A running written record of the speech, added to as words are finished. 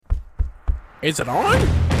Is it on?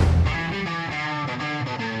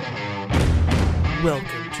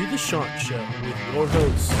 Welcome to the Chant Show with your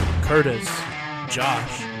hosts, Curtis,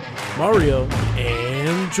 Josh, Mario,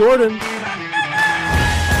 and Jordan.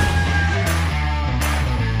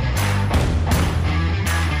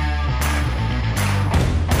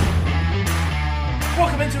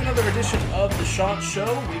 Welcome into another edition of the Chant Show.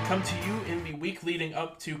 We come to you in the week leading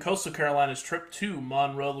up to Coastal Carolina's trip to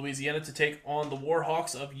Monroe, Louisiana to take on the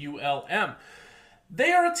Warhawks of ULM.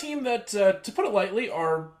 They are a team that, to put it lightly,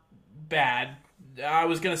 are bad. I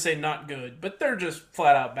was going to say not good, but they're just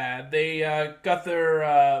flat out bad. They got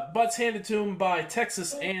their butts handed to them by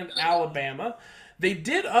Texas and Alabama. They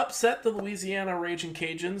did upset the Louisiana Raging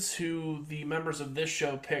Cajuns, who the members of this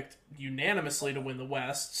show picked unanimously to win the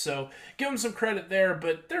West. So give them some credit there,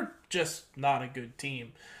 but they're just not a good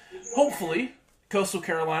team. Hopefully, Coastal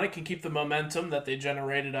Carolina can keep the momentum that they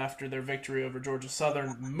generated after their victory over Georgia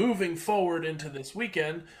Southern moving forward into this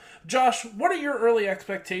weekend. Josh, what are your early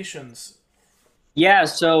expectations? Yeah,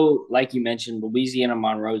 so like you mentioned, Louisiana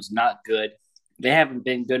Monroe's not good. They haven't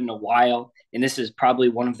been good in a while, and this is probably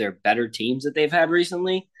one of their better teams that they've had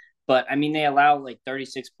recently. But I mean, they allow like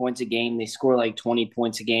 36 points a game, they score like 20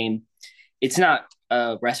 points a game. It's not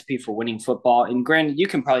a recipe for winning football. And granted, you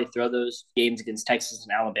can probably throw those games against Texas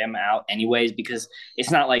and Alabama out anyways, because it's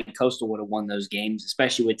not like Coastal would have won those games,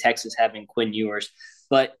 especially with Texas having Quinn Ewers.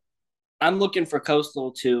 But I'm looking for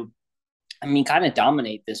Coastal to, I mean, kind of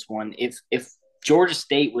dominate this one. If Georgia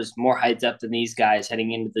State was more hyped up than these guys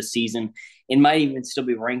heading into the season, it might even still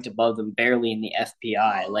be ranked above them barely in the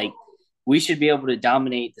FPI. Like, we should be able to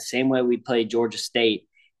dominate the same way we played Georgia State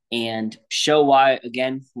and show why.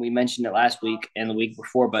 Again, we mentioned it last week and the week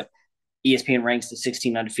before, but ESPN ranks the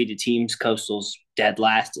 16 undefeated teams. Coastal's dead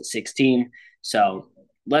last at 16. So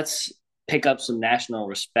let's pick up some national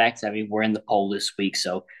respect. I mean, we're in the poll this week,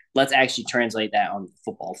 so let's actually translate that on the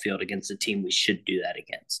football field against a team we should do that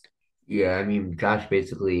against. Yeah, I mean, Josh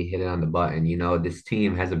basically hit it on the button. This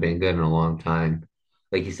team hasn't been good in a long time.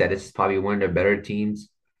 Like you said, it's probably one of their better teams.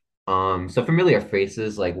 So familiar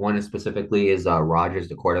faces, like one is specifically is Rogers,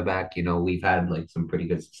 the quarterback. We've had like some pretty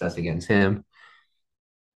good success against him.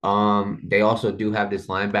 They also do have this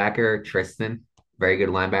linebacker, Tristan, very good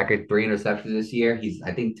linebacker, 3 interceptions this year. He's,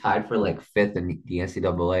 I think, tied for like fifth in the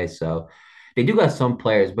NCAA. So they do got some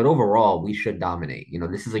players, but overall, we should dominate.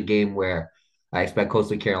 This is a game where I expect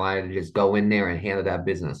Coastal Carolina to just go in there and handle that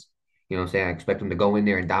business. You know what I'm saying? I expect them to go in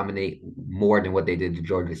there and dominate more than what they did to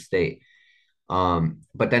Georgia State.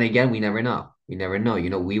 But then again, we never know. We never know.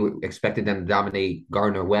 Expected them to dominate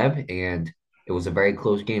Gardner Webb, and it was a very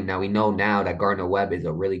close game. Now we know now that Gardner Webb is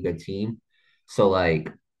a really good team. So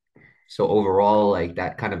so overall, like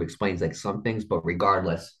that kind of explains like some things, but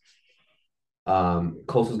regardless,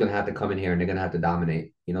 Coastal's gonna have to come in here and they're gonna have to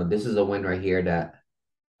dominate. This is a win right here that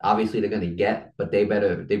obviously they're gonna get, but they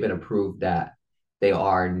better prove that they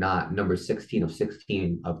are not number 16 of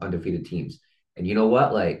 16 of undefeated teams. And you know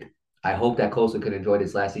what? Like, I hope that Coastal can enjoy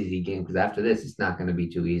this last easy game because after this, it's not gonna be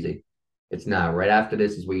too easy. It's not. Right after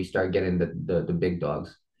this is where you start getting the big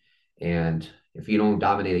dogs. And if you don't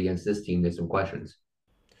dominate against this team, there's some questions.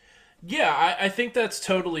 Yeah, I think that's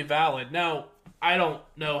totally valid. Now, I don't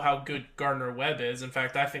know how good Gardner Webb is. In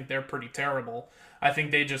fact, I think they're pretty terrible. I think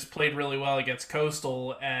they just played really well against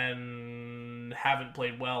Coastal and haven't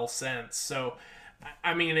played well since. So,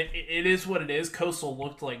 I mean, it is what it is. Coastal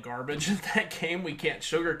looked like garbage in that game. We can't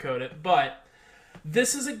sugarcoat it. But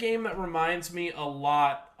this is a game that reminds me a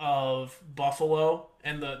lot of Buffalo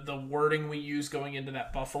and the wording we use going into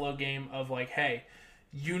that Buffalo game of like, hey,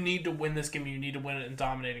 you need to win this game. You need to win it in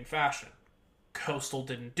dominating fashion. Coastal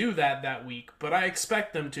didn't do that week, but I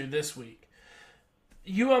expect them to this week.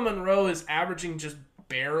 UL Monroe is averaging just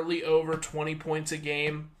barely over 20 points a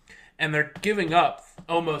game, and they're giving up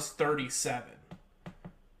almost 37.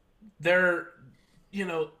 They're, you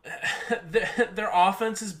know, their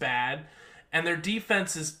offense is bad, and their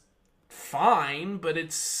defense is fine, but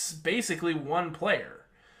it's basically one player.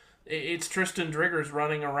 It's Tristan Driggers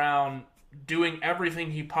running around doing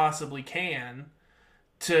everything he possibly can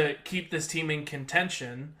to keep this team in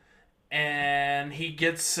contention, and he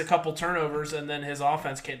gets a couple turnovers, and then his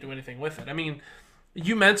offense can't do anything with it. I mean,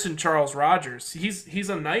 you mentioned Charles Rogers. He's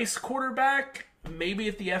a nice quarterback, maybe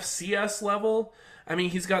at the FCS level. I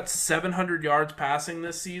mean, he's got 700 yards passing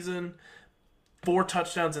this season, 4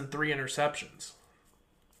 touchdowns and 3 interceptions.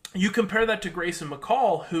 You compare that to Grayson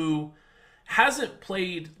McCall, who hasn't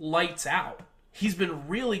played lights out. He's been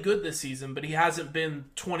really good this season, but he hasn't been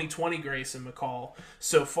 2020 Grayson McCall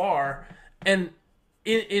so far. And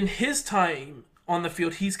in his time on the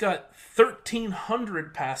field, he's got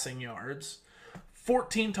 1,300 passing yards,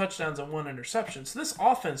 14 touchdowns and 1 interception. So this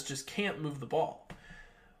offense just can't move the ball.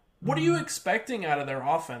 What are you expecting out of their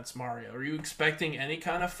offense, Mario? Are you expecting any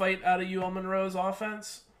kind of fight out of UL Monroe's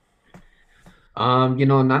offense? Not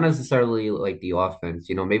necessarily like the offense.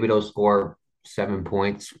 Maybe they'll score 7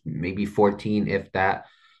 points, maybe 14, if that.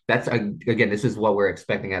 That's again, this is what we're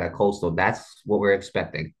expecting out of Coastal. That's what we're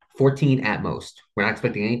expecting. 14 at most. We're not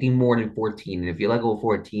expecting anything more than 14. And if you let go of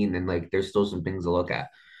 14, then like there's still some things to look at.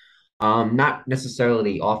 Not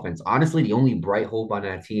necessarily the offense. Honestly, the only bright hope on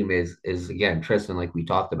that team is again Tristan, like we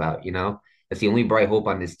talked about. That's the only bright hope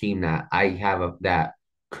on this team that I have that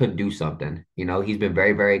could do something. He's been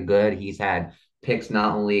very, very good. He's had picks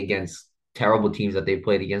not only against terrible teams that they've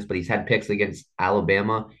played against, but he's had picks against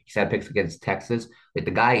Alabama. He's had picks against Texas. Like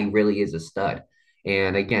the guy, he really is a stud.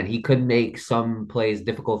 And again, he could make some plays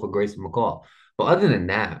difficult for Grayson McCall. But other than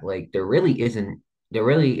that, like there really isn't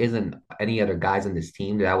any other guys on this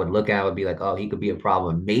team that I would look at and be like, oh, he could be a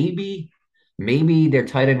problem. Maybe their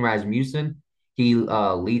tight end Rasmussen. He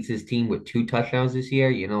leads his team with 2 touchdowns this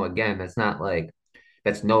year. Again, that's not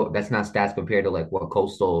stats compared to like what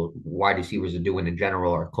Coastal wide receivers are doing in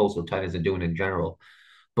general or Coastal tight ends are doing in general.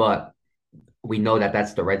 But we know that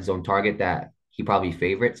that's the red zone target that he probably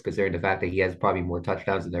favorites, considering the fact that he has probably more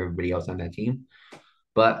touchdowns than everybody else on that team.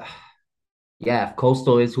 But yeah, if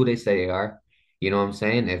Coastal is who they say they are, you know what I'm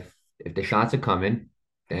saying? If the shots are coming,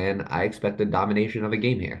 then I expect the domination of a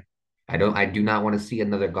game here. I do not want to see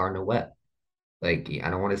another Gardner Webb. Like I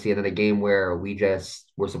don't want to see another game where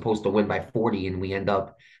we're supposed to win by 40 and we end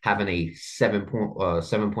up having a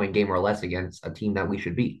 7 point game or less against a team that we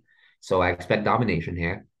should beat. So I expect domination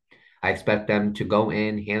here. I expect them to go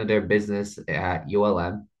in, handle their business at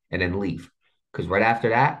ULM, and then leave. Because right after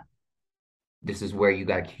that, this is where you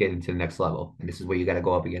got to get into the next level, and this is where you got to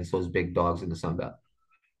go up against those big dogs in the Sun Belt.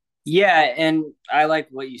 Yeah, and I like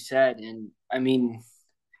what you said. And I mean,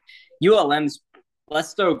 ULM's,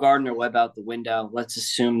 let's throw Gardner Webb out the window. Let's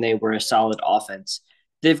assume they were a solid offense.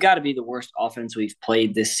 They've got to be the worst offense we've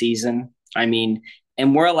played this season. I mean,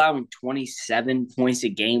 and we're allowing 27 points a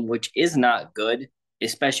game, which is not good,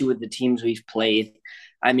 especially with the teams we've played.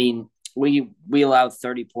 I mean, we allowed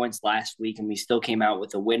 30 points last week and we still came out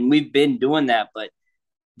with a win. We've been doing that, but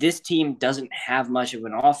this team doesn't have much of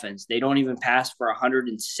an offense. They don't even pass for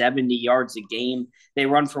 170 yards a game. They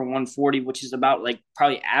run for 140, which is about like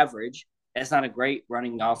probably average. That's not a great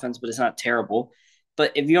running offense, but it's not terrible.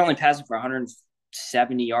 But if you only pass it for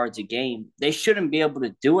 170 yards a game, they shouldn't be able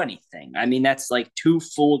to do anything. I mean, that's like 2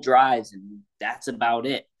 full drives, and that's about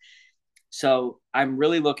it. So I'm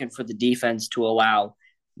really looking for the defense to allow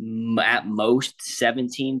at most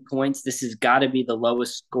 17 points. This has got to be the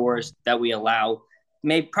lowest scores that we allow,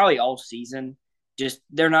 maybe probably all season. Just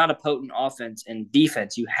they're not a potent offense, and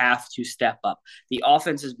defense, you have to step up. The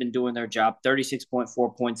offense has been doing their job,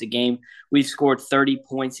 36.4 points a game. We've scored 30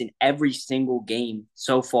 points in every single game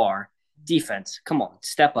so far. Defense, come on,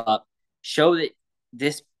 step up. Show that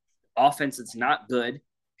this offense is not good.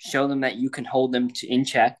 Show them that you can hold them in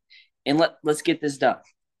check, and let's get this done.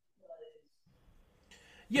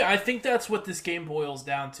 Yeah, I think that's what this game boils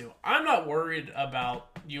down to. I'm not worried about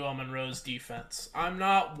UL Monroe's defense. I'm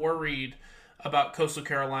not worried about Coastal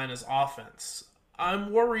Carolina's offense.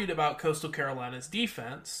 I'm worried about Coastal Carolina's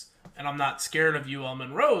defense, and I'm not scared of UL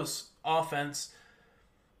Monroe's offense.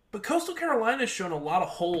 But Coastal Carolina has shown a lot of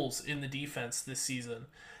holes in the defense this season,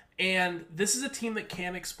 and this is a team that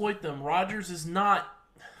can exploit them. Rogers is not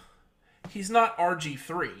he's not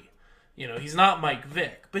RG3. He's not Mike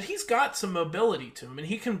Vick, but he's got some mobility to him, and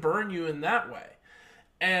he can burn you in that way.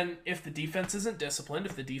 And if the defense isn't disciplined,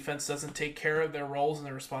 if the defense doesn't take care of their roles and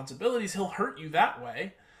their responsibilities, he'll hurt you that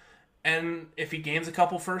way. And if he gains a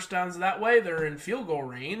couple first downs that way, they're in field goal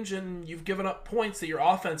range, and you've given up points that your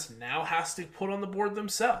offense now has to put on the board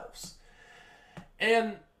themselves.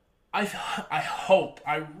 And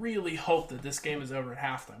I really hope that this game is over at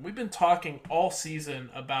halftime. We've been talking all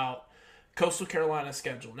season about Coastal Carolina's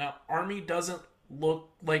schedule. Now, Army doesn't look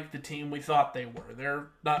like the team we thought they were. They're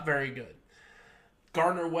not very good.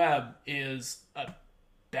 Gardner Webb is a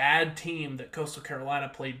bad team that Coastal Carolina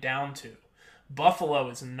played down to. Buffalo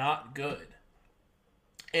is not good.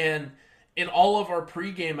 And in all of our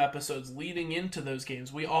pregame episodes leading into those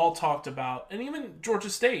games, we all talked about, and even Georgia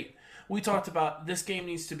State, we talked about this game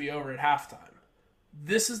needs to be over at halftime.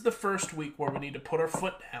 This is the first week where we need to put our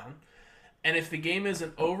foot down. And if the game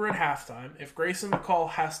isn't over at halftime, if Grayson McCall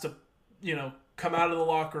has to, come out of the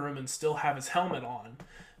locker room and still have his helmet on,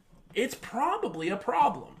 it's probably a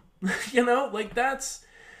problem.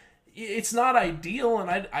 It's not ideal,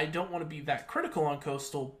 and I don't want to be that critical on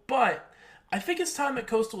Coastal, but I think it's time that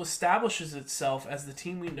Coastal establishes itself as the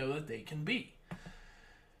team we know that they can be.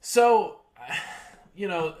 So, you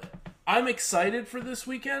know, I'm excited for this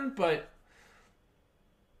weekend, but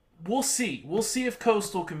we'll see. We'll see if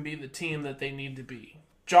Coastal can be the team that they need to be.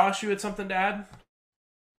 Josh, you had something to add?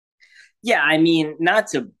 Yeah, I mean, not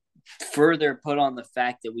to further put on the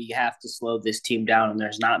fact that we have to slow this team down and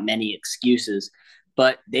there's not many excuses,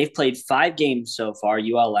 but they've played 5 games so far,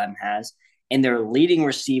 ULM has, and their leading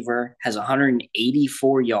receiver has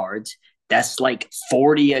 184 yards. That's like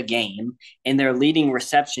 40 a game. And their leading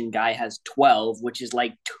reception guy has 12, which is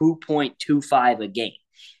like 2.25 a game.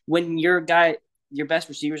 When your best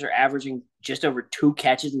receivers are averaging just over 2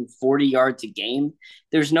 catches and 40 yards a game,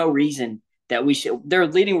 there's no reason that we should. Their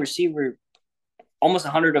leading receiver, almost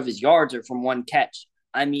 100 of his yards are from one catch.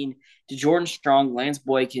 I mean, to Jordan Strong, Lance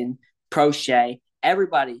Boykin, Prochet,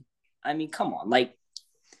 everybody. I mean, come on. Like,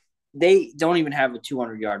 they don't even have a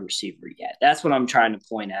 200-yard receiver yet. That's what I'm trying to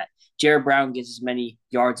point at. Jared Brown gets as many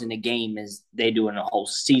yards in a game as they do in a whole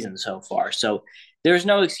season so far. So there's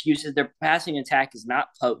no excuses. Their passing attack is not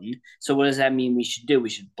potent. So what does that mean we should do? We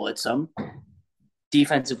should blitz them.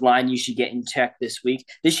 Defensive line you should get in check this week.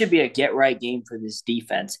 This should be a get right game for this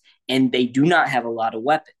defense, and they do not have a lot of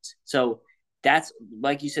weapons. So that's,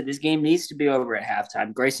 like you said, this game needs to be over at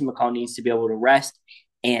halftime. Grayson McCall needs to be able to rest,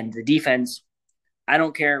 and the defense, I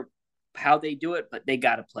don't care how they do it, but they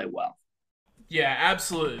got to play well. Yeah,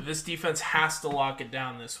 absolutely. This defense has to lock it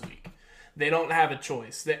down this week. They don't have a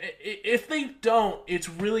choice. If they don't, it's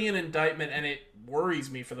really an indictment, and it worries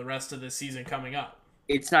me for the rest of the season coming up.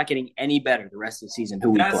 It's not getting any better the rest of the season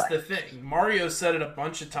who we play. That's the thing. Mario said it a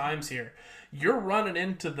bunch of times here. You're running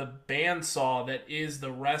into the bandsaw that is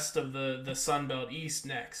the rest of the Sun Belt East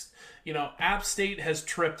next. App State has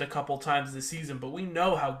tripped a couple times this season, but we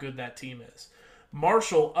know how good that team is.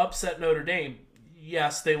 Marshall upset Notre Dame.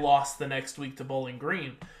 Yes, they lost the next week to Bowling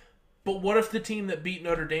Green. But what if the team that beat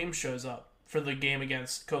Notre Dame shows up for the game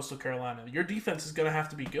against Coastal Carolina? Your defense is going to have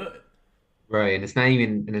to be good. Right, and it's not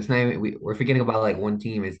even we're forgetting about like one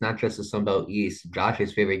team. It's not just the Sun Belt East.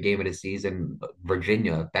 Josh's favorite game of the season,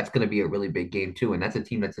 Virginia. That's going to be a really big game too, and that's a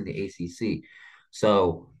team that's in the ACC.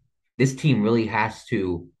 So this team really has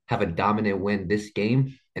to have a dominant win this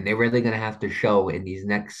game, and they're really going to have to show in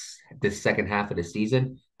this second half of the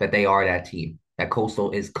season that they are that team. That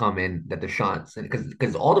Coastal is coming. That the Chants, and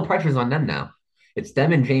because all the pressure's on them now. It's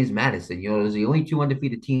them and James Madison. There's the only two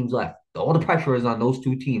undefeated teams left. All the pressure is on those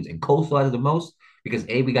two teams, and Coastal has the most because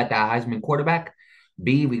A, we got that Heisman quarterback.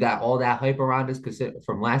 B, we got all that hype around us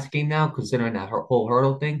from last game now, considering that whole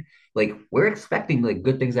hurdle thing. Like, we're expecting like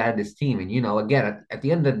good things out of this team. And again, at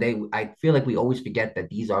the end of the day, I feel like we always forget that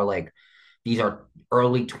these are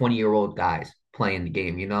early 20-year-old guys playing the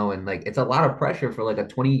game, and like it's a lot of pressure for like a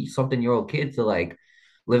 20-something-year-old kid to like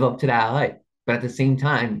live up to that hype. But at the same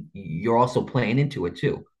time, you're also playing into it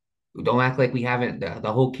too. Don't act like we haven't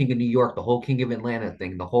the whole King of New York, the whole King of Atlanta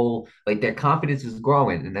thing, the whole like their confidence is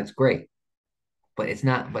growing, and that's great. But it's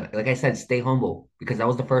not. But like I said, stay humble because that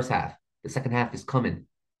was the first half. The second half is coming.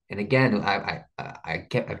 And again, I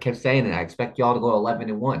kept saying it. I expect y'all to go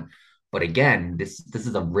 11-1. But again, this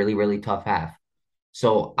is a really really tough half.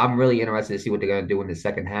 So I'm really interested to see what they're gonna do in the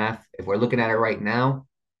second half. If we're looking at it right now,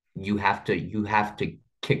 you have to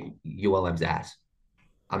kick ULM's ass.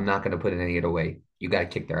 I'm not going to put it any other way. You got to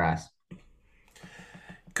kick their ass.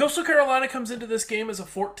 Coastal Carolina comes into this game as a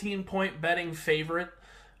 14-point betting favorite.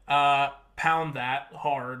 Pound that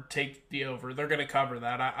hard. Take the over. They're going to cover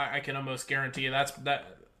that. I can almost guarantee you that.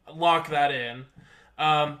 Lock that in.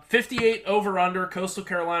 58 over under. Coastal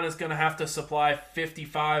Carolina is going to have to supply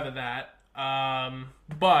 55 of that.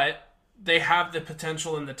 But they have the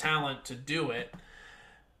potential and the talent to do it.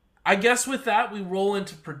 I guess with that, we roll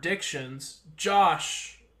into predictions.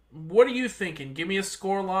 Josh, what are you thinking? Give me a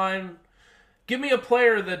score line. Give me a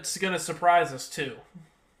player that's going to surprise us, too.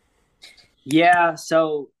 Yeah,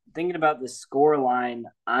 so thinking about the score line,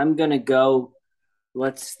 I'm going to go,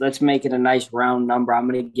 let's make it a nice round number. I'm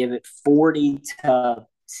going to give it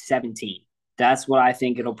 40-17. That's what I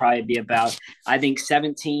think it'll probably be about. I think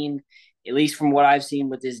 17, at least from what I've seen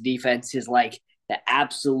with this defense, is like the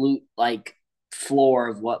absolute like floor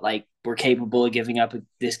of what like we're capable of giving up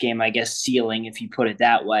this game, I guess ceiling if you put it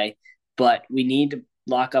that way. But we need to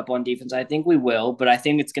lock up on defense. I think we will, but I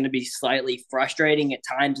think it's going to be slightly frustrating at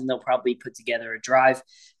times, and they'll probably put together a drive.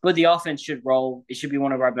 But the offense should roll. It should be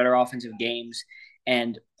one of our better offensive games.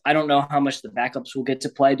 And I don't know how much the backups will get to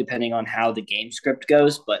play depending on how the game script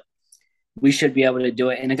goes, but we should be able to do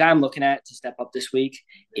it. And the guy I'm looking at to step up this week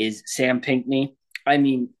is Sam Pinckney. I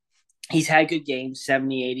mean, he's had good games,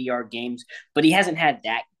 70, 80-yard games, but he hasn't had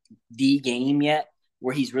the game yet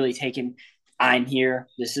where he's really taken, I'm here.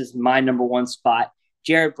 This is my number one spot.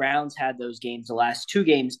 Jared Brown's had those games the last 2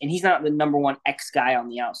 games, and he's not the number one X guy on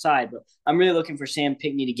the outside. But I'm really looking for Sam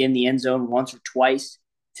Pinkney to get in the end zone once or twice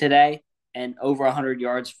today and over 100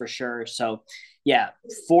 yards for sure. So, yeah,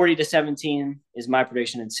 40-17 is my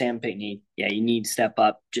prediction. And Sam Pinkney, yeah, you need to step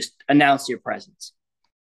up. Just announce your presence.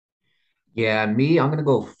 Yeah, me, I'm gonna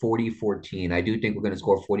go 40-14. I do think we're gonna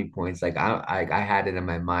score 40 points. Like I had it in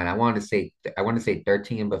my mind. I want to say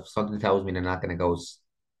 13, but something tells me they're not gonna go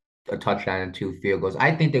a touchdown and 2 field goals.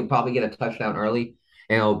 I think they'll probably get a touchdown early,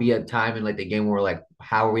 and it'll be a time in like the game where like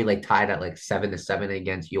how are we like tied at like 7-7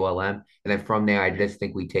 against ULM, and then from there I just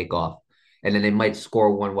think we take off, and then they might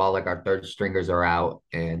score one while like our third stringers are out,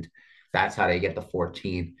 and that's how they get the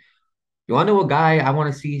 14. You want to know a guy I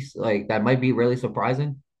want to see like that might be really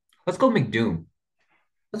surprising? Let's go McDoom.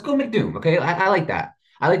 Let's go McDoom. Okay, I like that.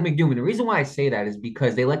 I like McDoom, and the reason why I say that is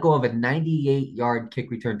because they let go of a 98-yard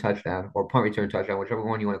kick return touchdown or punt return touchdown, whichever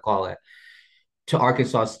one you want to call it, to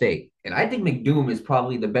Arkansas State. And I think McDoom is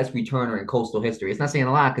probably the best returner in Coastal history. It's not saying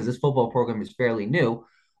a lot because this football program is fairly new,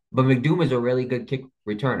 but McDoom is a really good kick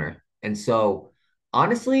returner. And so,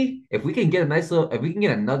 honestly, if we can get if we can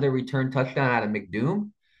get another return touchdown out of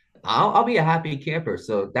McDoom, I'll be a happy camper.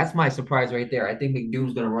 So that's my surprise right there. I think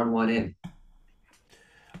McDoom's going to run one in.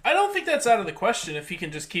 I don't think that's out of the question if he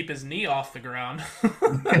can just keep his knee off the ground.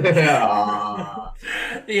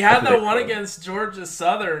 He had that one against Georgia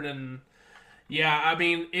Southern, and yeah, I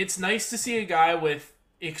mean, it's nice to see a guy with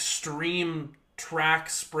extreme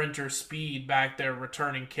track sprinter speed back there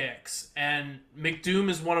returning kicks. And McDoom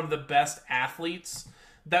is one of the best athletes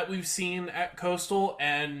that we've seen at Coastal,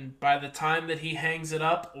 and by the time that he hangs it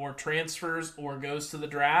up or transfers or goes to the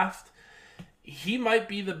draft, he might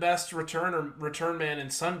be the best return man in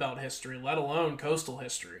Sunbelt history, let alone Coastal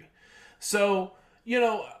history. So,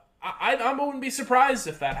 I wouldn't be surprised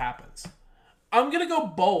if that happens. I'm going to go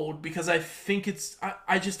bold because I think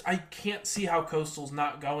I can't see how Coastal's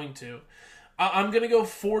not going to. I'm going to go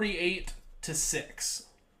 48-6.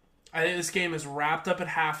 I think this game is wrapped up at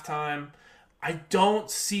halftime. I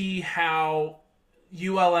don't see how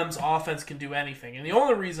ULM's offense can do anything. And the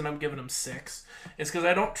only reason I'm giving them 6 is because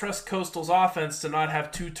I don't trust Coastal's offense to not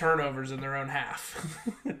have 2 turnovers in their own half.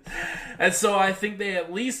 And so I think they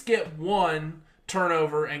at least get 1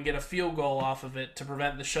 turnover and get a field goal off of it to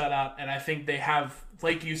prevent the shutout. And I think they have,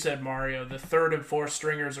 like you said, Mario, the third and fourth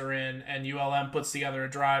stringers are in, and ULM puts together a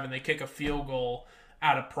drive and they kick a field goal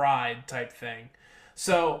out of pride type thing.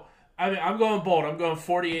 So I'm going bold. I'm going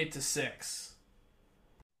 48-6.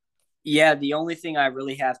 Yeah, the only thing I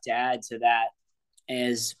really have to add to that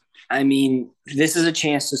is, I mean, this is a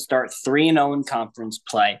chance to start 3-0 in conference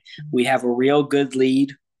play. We have a real good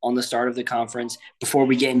lead on the start of the conference before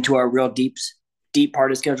we get into our real deep part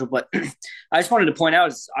of the schedule. But I just wanted to point out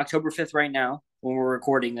it's October 5th right now when we're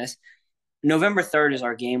recording this. November 3rd is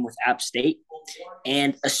our game with App State.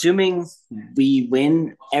 And assuming we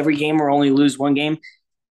win every game or only lose one game,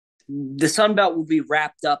 the Sun Belt will be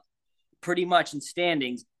wrapped up pretty much in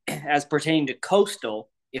standings as pertaining to Coastal.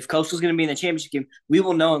 If Coastal's going to be in the championship game, we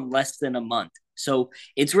will know in less than a month. So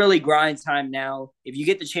it's really grind time now. If you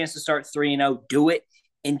get the chance to start 3-0, do it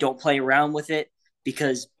and don't play around with it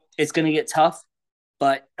because it's going to get tough.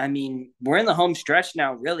 But, I mean, we're in the home stretch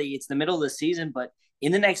now, really. It's the middle of the season, but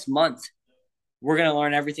in the next month, we're going to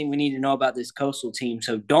learn everything we need to know about this Coastal team.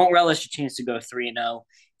 So don't relish a chance to go 3-0.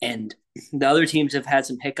 And the other teams have had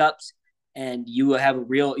some hiccups, and you have a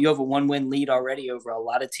 1-win lead already over a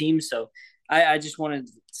lot of teams. So I just wanted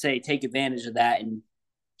to say take advantage of that and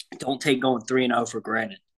don't take going 3-0 for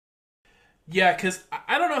granted. Yeah, because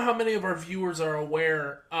I don't know how many of our viewers are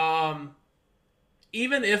aware.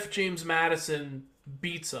 Even if James Madison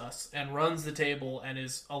beats us and runs the table and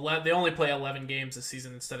is 11, they only play 11 games this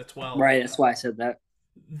season instead of 12. Right, that's why I said that.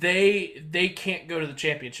 They can't go to the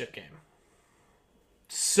championship game.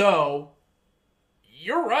 So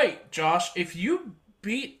you're right, Josh. If you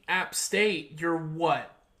beat App State, you're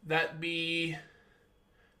what? That'd be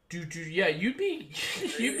you'd be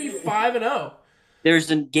 5-0.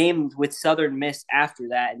 There's a game with Southern Miss after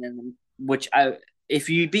that, and then if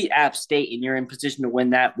you beat App State and you're in position to win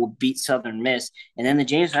that, will beat Southern Miss, and then the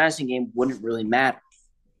James Madison game wouldn't really matter.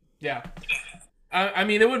 Yeah. I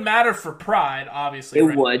mean, it would matter for pride, obviously. It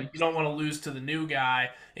right? would. Like, you don't want to lose to the new guy,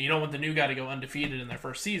 and you don't want the new guy to go undefeated in their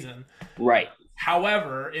first season. Right.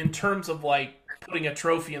 However, in terms of, like, putting a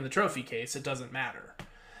trophy in the trophy case, it doesn't matter.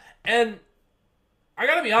 And I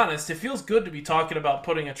gotta be honest, it feels good to be talking about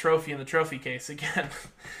putting a trophy in the trophy case again.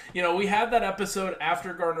 We had that episode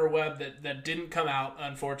after Gardner-Webb that didn't come out,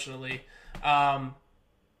 unfortunately.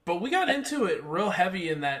 But we got into it real heavy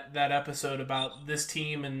in that episode about this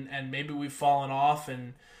team and maybe we've fallen off.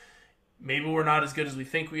 And maybe we're not as good as we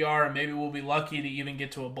think we are, and maybe we'll be lucky to even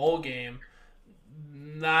get to a bowl game.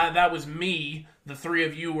 Nah, that was me. The three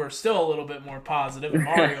of you were still a little bit more positive, and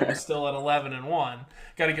Mario was still at 11-1.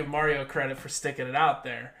 Got to give Mario credit for sticking it out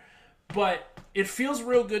there. But it feels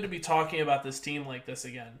real good to be talking about this team like this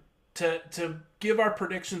again. To give our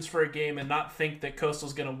predictions for a game and not think that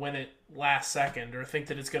Coastal's going to win it last second or think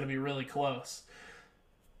that it's going to be really close.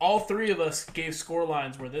 All three of us gave score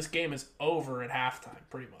lines where this game is over at halftime,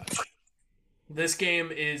 pretty much. This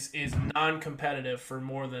game is non-competitive for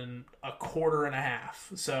more than a quarter and a half.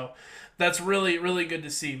 So that's really, really good to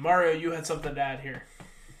see. Mario, you had something to add here.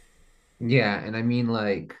 Yeah, and I mean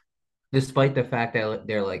like despite the fact that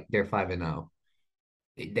they're 5-0,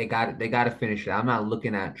 they got to finish it. I'm not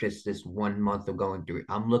looking at just this 1 month of going through it.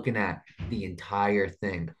 I'm looking at the entire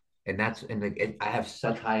thing. I have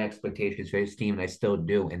such high expectations for this team, and I still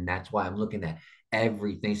do, and that's why I'm looking at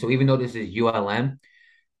everything. So even though this is ULM,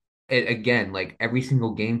 again, like every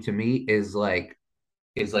single game to me is like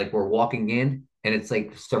we're walking in and it's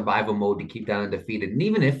like survival mode to keep that undefeated. And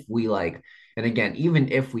even if we like, and again,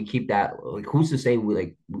 even if we keep that, like, who's to say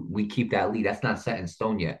we keep that lead? That's not set in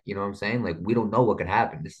stone yet. You know what I'm saying? Like, we don't know what could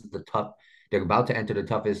happen. This is the tough. They're about to enter the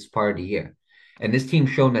toughest part of the year, and this team's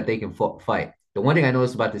shown that they can fight. The one thing I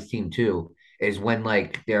noticed about this team too is when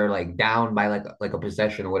like they're like down by like a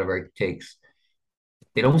possession or whatever it takes,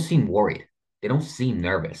 they don't seem worried. They don't seem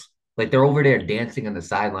nervous. Like they're over there dancing on the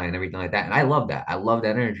sideline and everything like that. And I love that. I love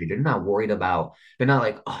that energy. They're not worried about, they're not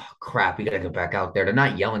like, oh crap, we gotta get back out there. They're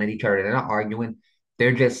not yelling at each other. They're not arguing.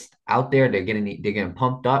 They're just out there. They're getting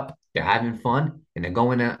pumped up. They're having fun and they're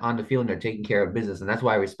going on the field and they're taking care of business. And that's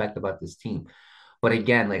what I respect about this team. But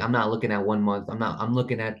again, like I'm not looking at 1 month. I'm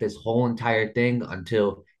looking at this whole entire thing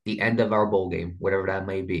until the end of our bowl game, whatever that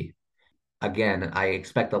may be. Again, I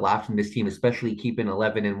expect a lot from this team, especially keeping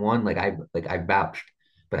 11-1. Like I vouched,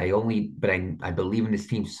 but I believe in this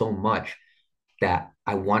team so much that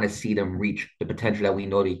I want to see them reach the potential that we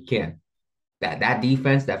know they can. That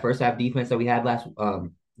defense, that first half defense that we had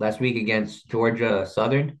last week against Georgia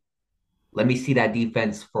Southern, let me see that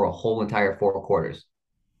defense for a whole entire 4 quarters.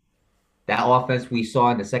 That offense we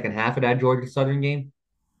saw in the second half of that Georgia Southern game,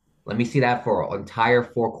 let me see that for an entire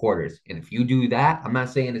 4 quarters. And if you do that, I'm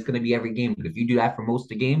not saying it's going to be every game, but if you do that for most of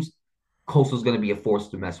the games, Coastal's going to be a force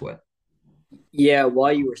to mess with. Yeah,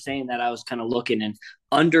 while you were saying that, I was kind of looking, and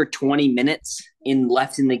under 20 minutes in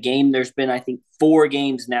left in the game, there's been, I think, 4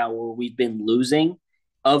 games now where we've been losing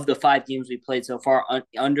of the 5 games we played so far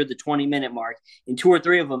under the 20-minute mark, and 2 or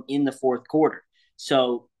 3 of them in the fourth quarter.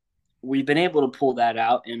 So we've been able to pull that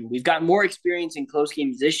out, and we've got more experience in close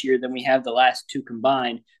games this year than we have the last 2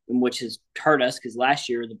 combined, which has hurt us because last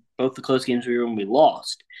year both the close games we were in, we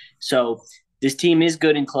lost. So this team is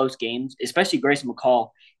good in close games, especially Grayson McCall.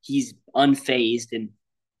 He's unfazed and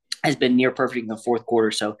has been near perfect in the fourth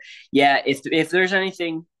quarter. So yeah, if there's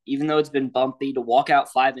anything, even though it's been bumpy, to walk out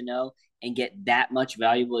 5-0 and get that much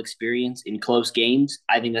valuable experience in close games,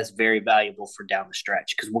 I think that's very valuable for down the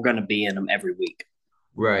stretch because we're going to be in them every week.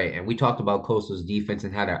 Right. And we talked about Coastal's defense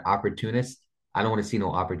and how they're opportunists. I don't want to see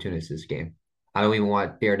no opportunists this game. I don't even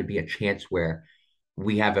want there to be a chance where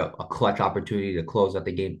we have a clutch opportunity to close out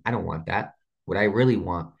the game. I don't want that. What I really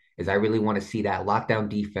want is I really want to see that lockdown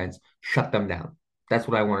defense shut them down. That's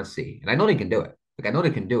what I want to see. And I know they can do it. Like I know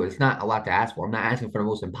they can do it. It's not a lot to ask for. I'm not asking for the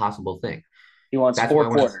most impossible thing. He wants That's what four I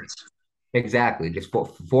want to see. quarters. Exactly. Just 4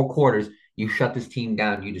 quarters, you shut this team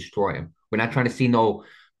down, you destroy them. We're not trying to see no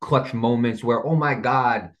clutch moments where, oh my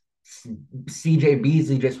God, CJ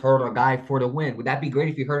Beasley just hurt a guy for the win. Would that be great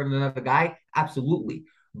if you hurt another guy? Absolutely.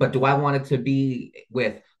 But do I want it to be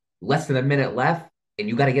with less than a minute left and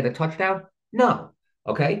you got to get a touchdown? No.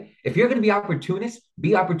 Okay. If you're going to be opportunist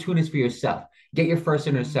for yourself. Get your first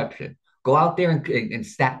interception. Go out there and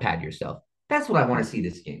stat pad yourself. That's what I want to see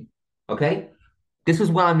this game. Okay. This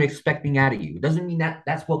is what I'm expecting out of you. It doesn't mean that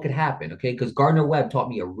that's what could happen. Okay. Because Gardner Webb taught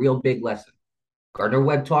me a real big lesson. Gardner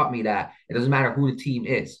Webb taught me that it doesn't matter who the team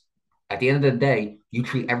is. At the end of the day, you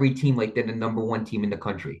treat every team like they're the number one team in the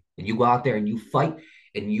country. And you go out there and you fight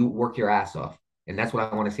and you work your ass off. And that's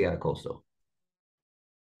what I want to see out of Coastal.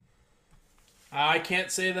 I can't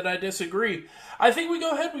say that I disagree. I think we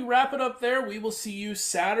go ahead, we wrap it up there. We will see you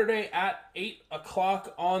Saturday at 8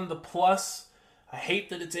 o'clock on the Plus. I hate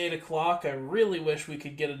that it's 8 o'clock. I really wish we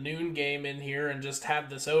could get a noon game in here and just have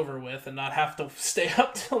this over with and not have to stay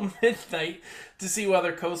up till midnight to see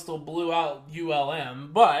whether Coastal blew out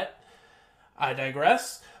ULM. But I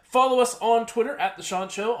digress. Follow us on Twitter at The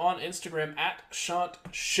Chant Show, on Instagram at Chant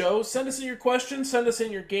Show. Send us in your questions. Send us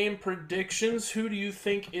in your game predictions. Who do you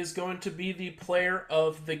think is going to be the player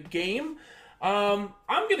of the game? I'm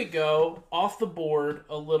gonna go off the board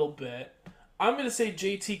a little bit. I'm gonna say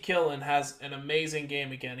JT Killen has an amazing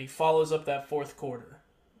game again. He follows up that fourth quarter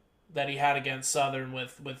that he had against Southern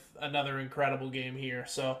with another incredible game here.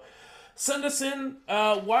 So send us in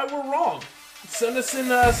why we're wrong. Send us in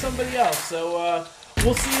somebody else. So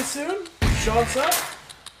we'll see you soon. Chant's up.